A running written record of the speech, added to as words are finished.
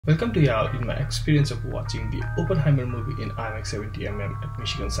Welcome to y'all in my experience of watching the Oppenheimer movie in IMAX 70mm at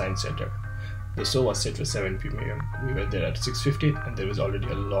Michigan Science Center. The show was set for 7 p.m. We were there at 6:15 and there was already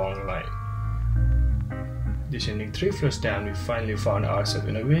a long line. Descending 3 floors down, we finally found ourselves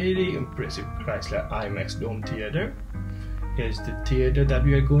in a very impressive Chrysler IMAX Dome Theater. Here's the theater that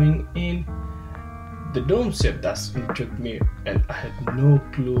we are going in. The dome shape thus intrigued me and I had no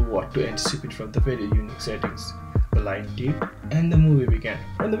clue what to anticipate from the very unique settings. The line dipped and the movie began.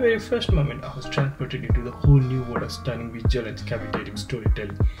 From the very first moment, I was transported into the whole new world of stunning visual and captivating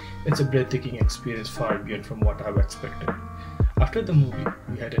storytelling. It's a breathtaking experience far beyond from what I've expected. After the movie,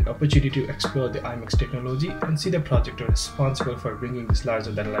 we had an opportunity to explore the IMAX technology and see the projector responsible for bringing this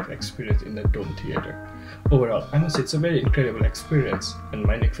larger-than-life experience in the Dome Theater. Overall, I must say it's a very incredible experience, and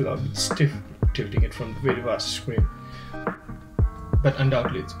my neck fell out with stiff tilting it from the very vast screen. But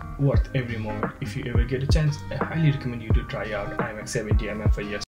undoubtedly, it's worth every moment. If you ever get a chance, I highly recommend you to try out IMAX 70mm for yourself.